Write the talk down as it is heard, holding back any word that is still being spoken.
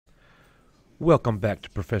Welcome back to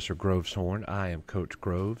Professor Groves Horn. I am Coach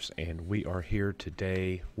Groves, and we are here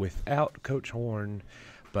today without Coach Horn,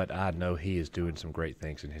 but I know he is doing some great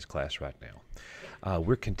things in his class right now.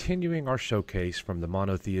 We're continuing our showcase from the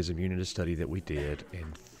monotheism unit of study that we did,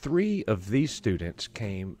 and 3 of these students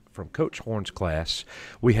came from Coach Horn's class.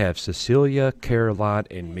 We have Cecilia, Caroline,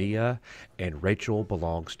 and Mia, and Rachel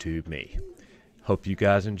belongs to me. Hope you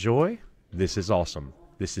guys enjoy. This is awesome.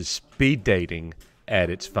 This is speed dating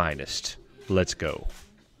at its finest. Let's go.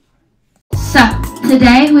 So,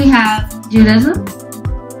 today we have Judaism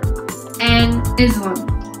and Islam.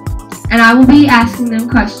 And I will be asking them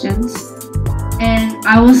questions. And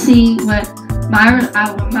I will see what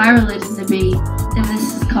I want my religion to be. And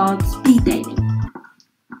this is called speed dating.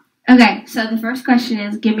 Okay, so the first question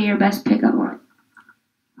is, give me your best pickup line.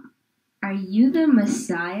 Are you the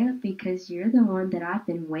Messiah? Because you're the one that I've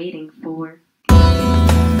been waiting for.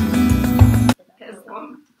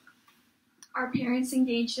 Islam. Our parents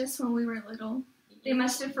engaged us when we were little. They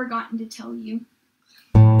must have forgotten to tell you.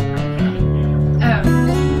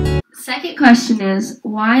 Second question is,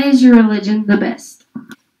 why is your religion the best?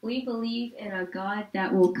 We believe in a God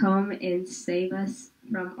that will come and save us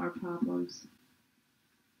from our problems.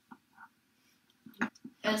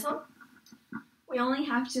 Islam. We only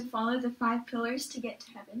have to follow the 5 pillars to get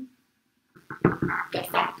to heaven. Good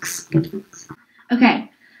facts.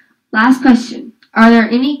 Okay, last question. Are there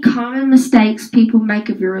any common mistakes people make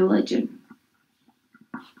of your religion?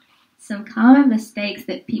 Some common mistakes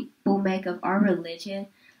that people make of our religion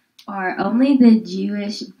are only the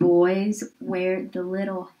Jewish boys wear the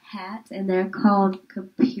little hats, and they're called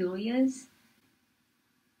kapulias.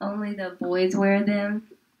 Only the boys wear them.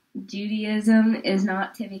 Judaism is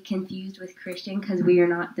not to be confused with Christian because we are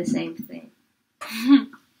not the same thing.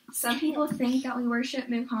 Some people think that we worship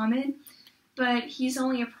Muhammad, but he's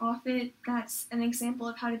only a prophet that's an example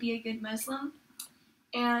of how to be a good Muslim.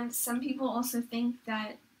 And some people also think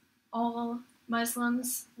that all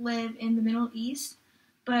Muslims live in the Middle East,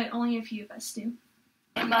 but only a few of us do.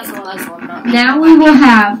 Muslim. Now we will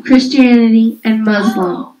have Christianity and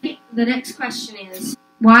Muslim. The next question is,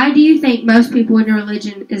 why do you think most people in your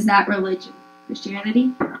religion is that religion?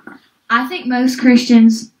 Christianity? I think most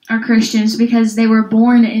Christians are Christians because they were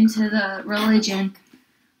born into the religion,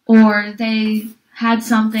 or they had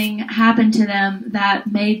something happen to them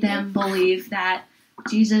that made them believe that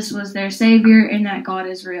Jesus was their Savior and that God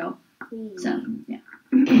is real. So, yeah.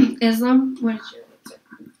 Islam? What is your answer?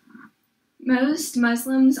 Most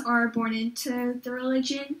Muslims are born into the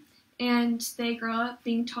religion, and they grow up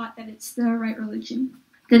being taught that it's the right religion.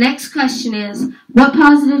 The next question is, what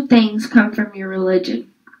positive things come from your religion?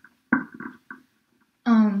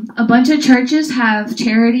 A bunch of churches have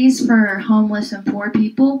charities for homeless and poor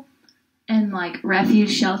people and like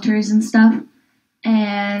refuge shelters and stuff.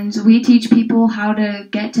 And we teach people how to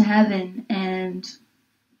get to heaven, and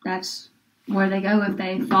that's where they go if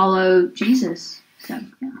they follow Jesus. So,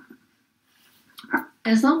 yeah.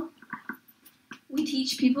 Islam? We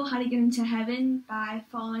teach people how to get into heaven by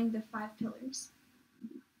following the 5 pillars.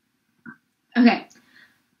 Okay,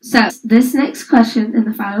 so this next question and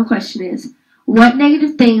the final question is, what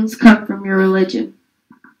negative things come from your religion?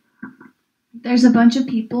 There's a bunch of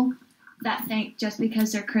people that think just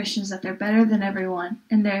because they're Christians that they're better than everyone,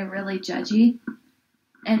 and they're really judgy.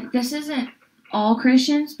 And this isn't all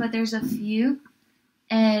Christians, but there's a few,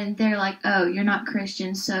 and they're like, oh, you're not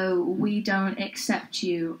Christian, so we don't accept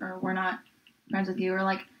you, or we're not friends with you, or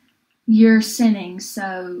like, you're sinning,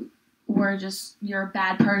 so you're a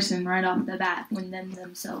bad person right off the bat when them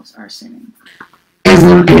themselves are sinning.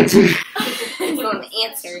 Islam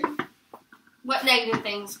Answered. What negative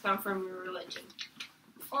things come from your religion?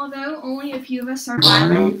 Although only a few of us are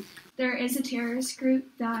violent, there is a terrorist group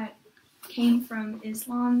that came from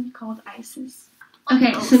Islam called ISIS.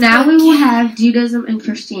 Okay, so now we will have Judaism and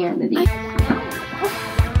Christianity.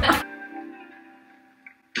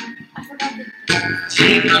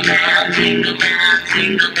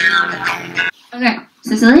 Okay,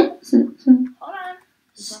 Cecilia? Hold on.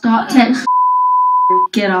 Stop texting.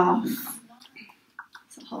 Get off.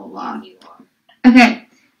 It's a whole lot. Okay,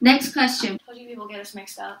 next question. Told you people get us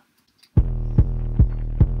mixed up.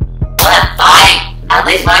 What, fight? At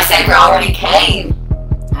least my savior already came.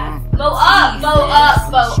 Bow up.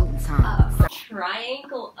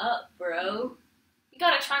 Triangle up, bro. You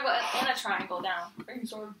got a triangle and a triangle down.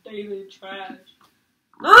 Things are David trash.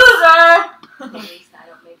 Loser! At least I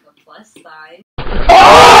don't make a plus sign.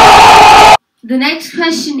 The next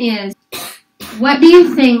question is, what do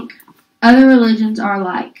you think other religions are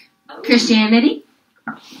like? Christianity?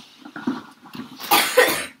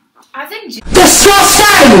 I think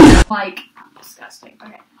Disgusting! like disgusting.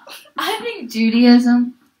 Okay. I think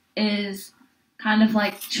Judaism is kind of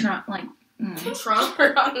like Trump, like Trump?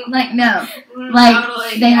 like no,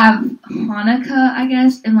 like they have Hanukkah, I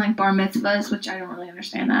guess, and like bar mitzvahs, which I don't really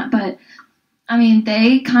understand that, but I mean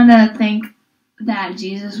they kind of think that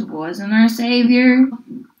Jesus wasn't our savior.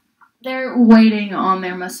 They're waiting on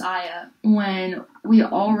their Messiah when we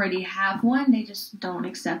already have one. They just don't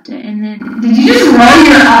accept it. And then did you just roll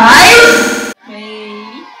your eyes?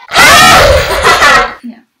 Hey.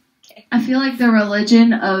 Yeah. I feel like the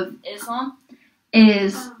religion of Islam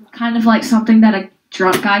is kind of like something that a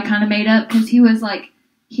drunk guy kind of made up, because he was like,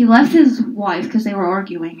 he left his wife because they were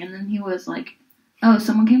arguing, and then he was like, oh,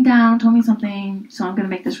 someone came down, told me something, so I'm going to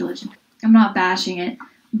make this religion. I'm not bashing it,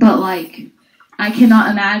 but like, I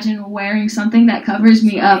cannot imagine wearing something that covers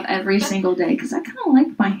me up every single day, because I kind of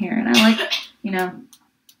like my hair, and I like,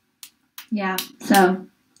 yeah, so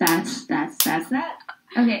that's that.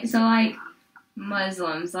 Okay, so like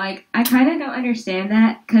Muslims, like I kind of don't understand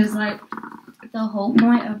that, because like the whole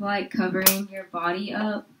point of like covering your body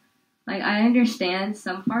up, like I understand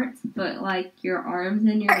some parts, but like your arms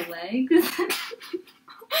and your legs.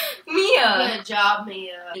 Mia! Good job,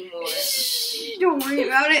 Mia. Shh, don't worry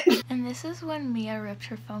about it. And this is when Mia ripped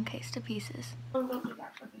her phone case to pieces. So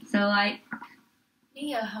like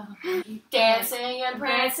Mia. dancing and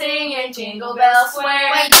prancing and jingle bells swing.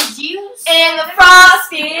 Wait, did you? In the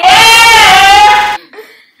frosty air.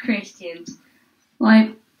 Christians,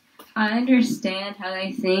 like, I understand how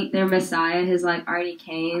they think their Messiah has like already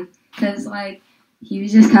came, because like he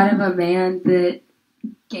was just kind of a man that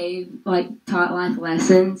taught life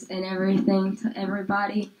lessons and everything to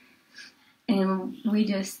everybody, and we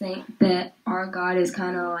just think that our God is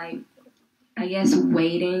kind of like, I guess,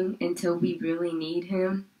 waiting until we really need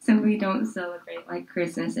him, so we don't celebrate like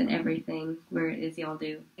Christmas and everything where it is y'all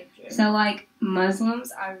do. So like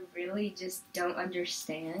Muslims, I really just don't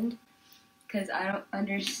understand, because I don't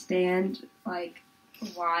understand like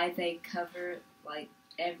why they cover like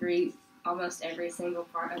almost every single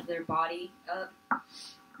part of their body up,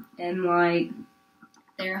 and like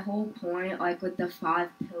their whole point, like with the 5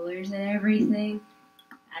 pillars and everything,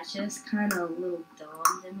 that's just kind of a little dumb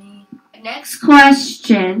to me. Next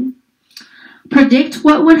question. Predict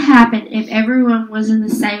what would happen if everyone was in the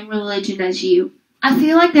same religion as you. I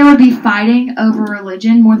feel like there would be fighting over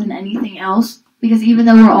religion more than anything else, because even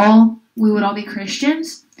though we would all be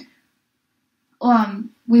Christians,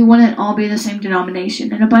 we wouldn't all be the same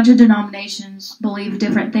denomination, and a bunch of denominations believe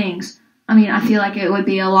different things. I mean, I feel like it would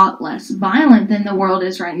be a lot less violent than the world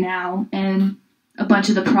is right now, and a bunch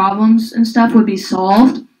of the problems and stuff would be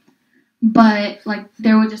solved, but like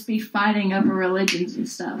there would just be fighting over religions and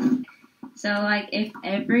stuff. So like if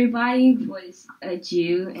everybody was a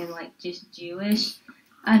Jew and like just Jewish,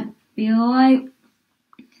 I feel like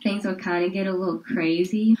things would kind of get a little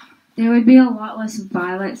crazy. There would be a lot less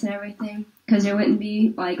violence and everything, because there wouldn't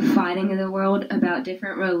be like fighting in the world about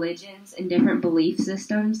different religions and different belief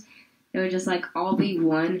systems. It would just like all be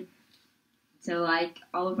one. So like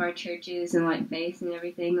all of our churches and like faiths and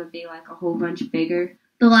everything would be like a whole bunch bigger.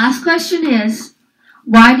 The last question is,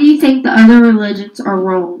 why do you think the other religions are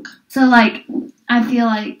wrong? So like, I feel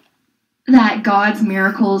like that God's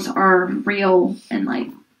miracles are real, and like,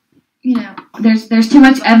 there's too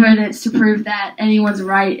much evidence to prove that anyone's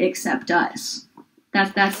right except us.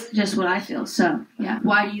 That's just what I feel. So yeah.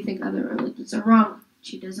 Why do you think other religions are wrong?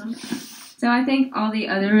 Judaism. So I think all the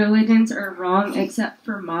other religions are wrong except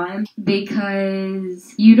for mine,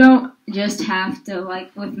 because you don't just have to,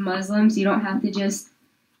 like with Muslims, you don't have to just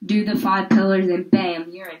do the 5 pillars and bam,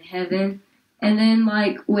 you're in heaven. And then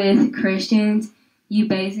like with Christians, you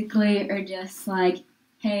basically are just like,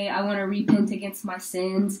 hey, I want to repent against my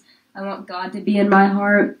sins. I want God to be in my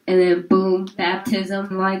heart. And then boom,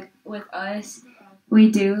 baptism. Like with us, we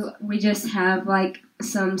just have like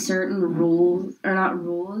some certain rules, or not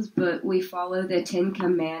rules, but we follow the 10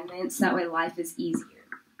 commandments. That way life is easier.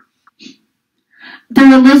 The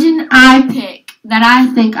religion I pick that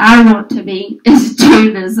I think I want to be is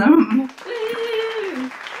Judaism.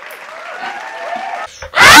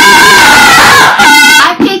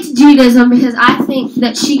 I picked Judaism because I think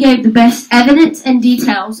that she gave the best evidence and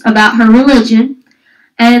details about her religion,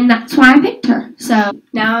 and that's why I picked her. So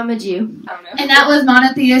now I'm a Jew. And that was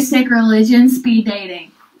monotheistic religion speed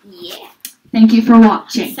dating. Yeah. Thank you for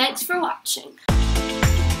watching. Thanks for watching.